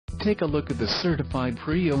Take a look at the certified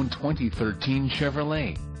pre-owned 2013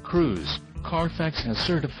 Chevrolet CRUZE. Carfax has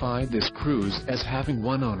certified this CRUZE as having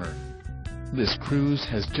one owner. This CRUZE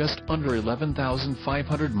has just under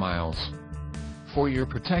 11,500 miles. For your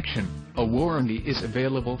protection, a warranty is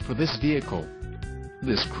available for this vehicle.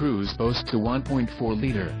 This CRUZE boasts a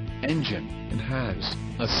 1.4-liter engine and has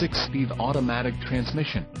a 6-speed automatic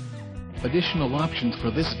transmission. Additional options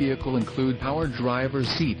for this vehicle include power driver's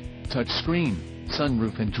seat, touchscreen,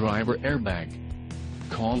 sunroof and driver airbag.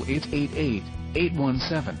 Call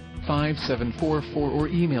 888-817-5744 or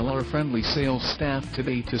email our friendly sales staff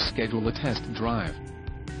today to schedule a test drive.